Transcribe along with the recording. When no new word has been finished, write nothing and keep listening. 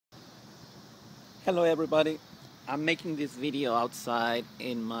Hello everybody. I'm making this video outside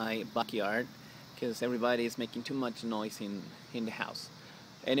in my backyard because everybody is making too much noise in the house.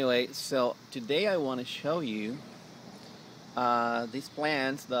 Anyway, so today I want to show you these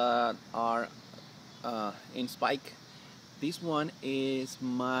plants that are in spike. This one is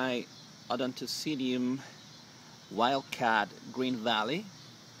my Odcdm Wildcat Green Valley.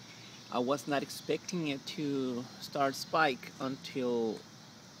 I was not expecting it to start spike until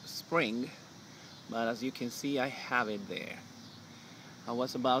spring, but as you can see, I have it there. I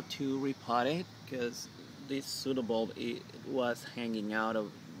was about to repot it because this pseudobulb it was hanging out of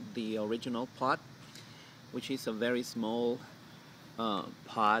the original pot, which is a very small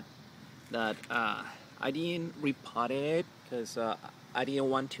pot that I didn't repot it because I didn't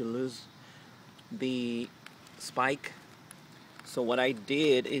want to lose the spike. So what I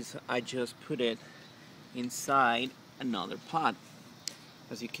did is I just put it inside another pot.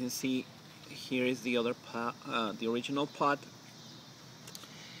 As you can see, here is the other pot, the original pot,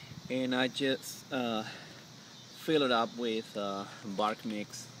 and I just fill it up with bark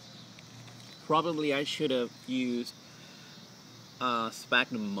mix. Probably I should have used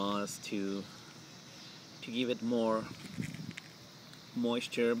sphagnum moss to give it more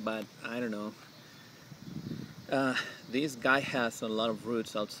moisture, but I don't know. This guy has a lot of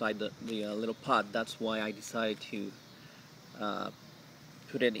roots outside the little pot. That's why I decided to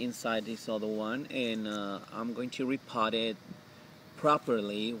put it inside this other one, and I'm going to repot it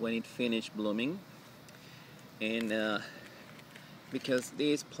properly when it finished blooming. And because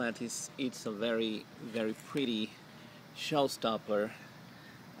this plant it's a very pretty showstopper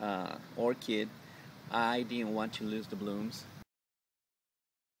orchid, I didn't want to lose the blooms.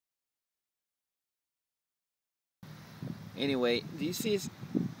 Anyway, this is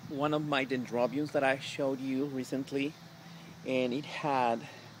one of my dendrobiums that I showed you recently, and it had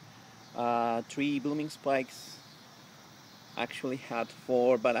 3 blooming spikes. Actually had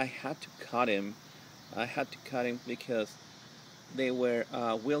 4, but I had to cut him. Because they were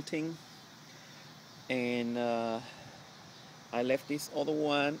wilting, and I left this other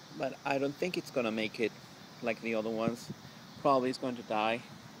one, but I don't think it's gonna make it like the other ones. Probably it's going to die.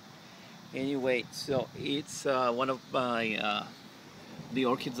 Anyway, so it's one of my the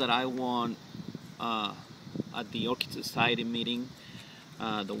orchids that I won at the Orchid Society meeting,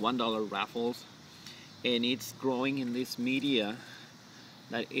 the $1 raffles, and it's growing in this media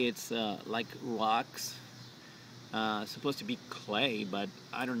that it's like rocks, supposed to be clay, but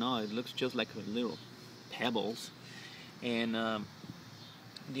I don't know, it looks just like little pebbles. And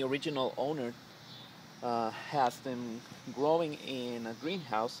the original owner has them growing in a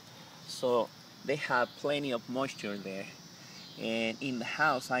greenhouse, so they have plenty of moisture there. And in the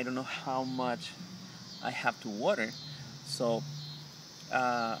house, I don't know how much I have to water, so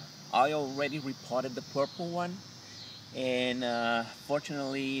I already repotted the purple one, and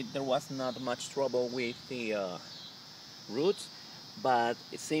fortunately there was not much trouble with the roots, but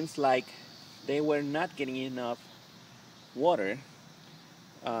it seems like they were not getting enough water.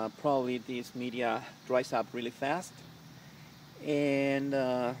 Probably this media dries up really fast. And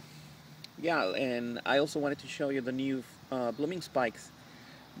yeah, and I also wanted to show you the new blooming spikes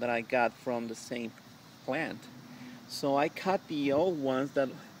that I got from the same plant. So I cut the old ones that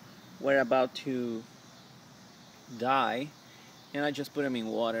were about to die, and I just put them in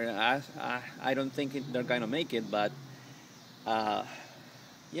water. I don't think they're gonna make it, but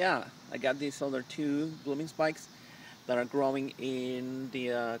yeah, I got these other 2 blooming spikes that are growing in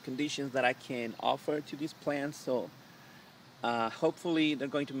the conditions that I can offer to these plants. So hopefully they're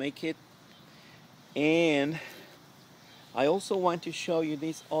going to make it. And I also want to show you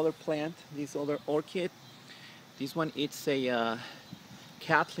this other plant, this other orchid. This one, it's a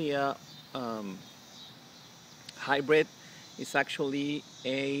Ctna hybrid. It's actually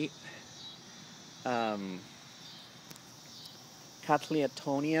a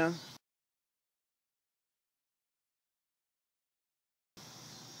Ctna.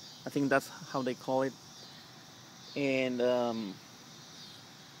 I think that's how they call it. And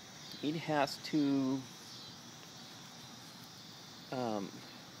it has 2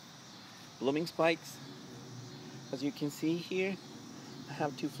 blooming spikes. As you can see here, I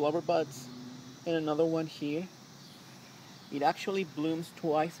have 2 flower buds and another one here. It actually blooms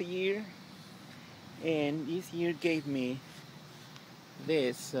twice a year, and this year gave me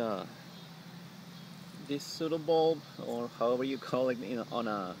this this pseudobulb, or however you call it, on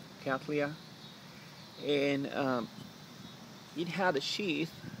a cattleya, and it had a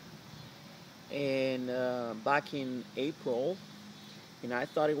sheath, and back in April, and I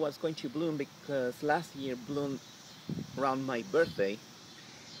thought it was going to bloom because last year bloomed around my birthday,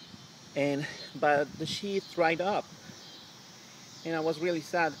 and but the sheath dried up, and I was really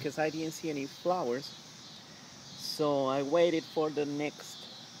sad because I didn't see any flowers. So I waited for the next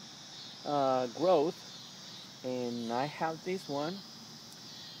growth, and I have this one,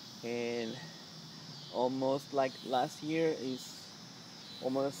 and almost like last year is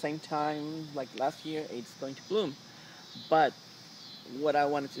almost the same time like last year it's going to bloom. But what I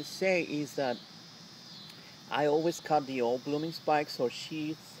wanted to say is that I always cut the old blooming spikes or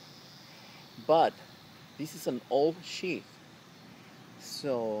sheaths, but this is an old sheath,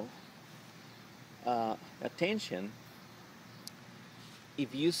 so attention,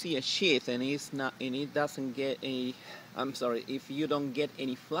 if you see a sheath and it doesn't get any, I'm sorry, if you don't get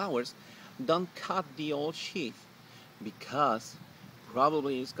any flowers, don't cut the old sheath, because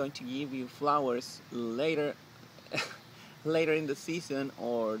probably it's going to give you flowers later later in the season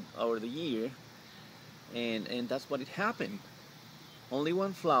or the year, and that's what it happened. Only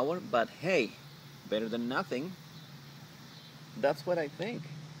one flower, but hey, better than nothing. That's what I think.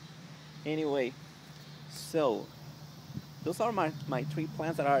 Anyway, so those are my three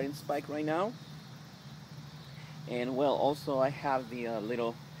plants that are in spike right now. And well, also I have the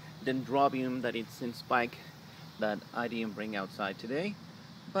little dendrobium that it's in spike that I didn't bring outside today.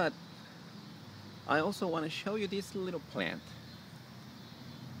 But I also want to show you this little plant.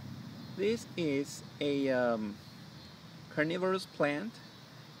 This is a carnivorous plant.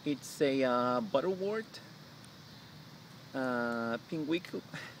 It's a butterwort, pinguicula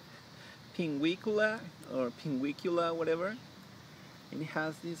or pinguicula, whatever. And it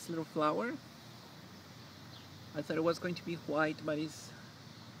has this little flower. I thought it was going to be white, but it's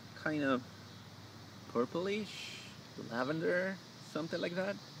kind of purplish, lavender, something like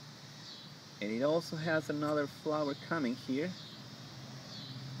that. And it also has another flower coming here.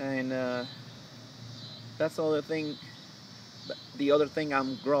 And that's all the other thing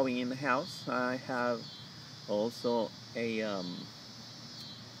I'm growing in the house. I have also a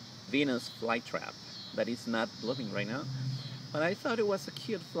Venus flytrap that is not blooming right now, but I thought it was a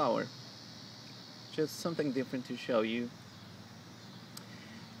cute flower, just something different to show you.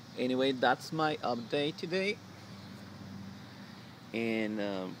 Anyway, that's my update today, and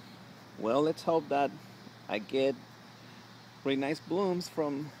well, let's hope that I get really nice blooms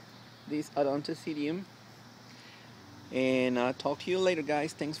from this Odcdm. And I'll talk to you later,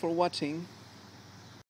 guys. Thanks for watching.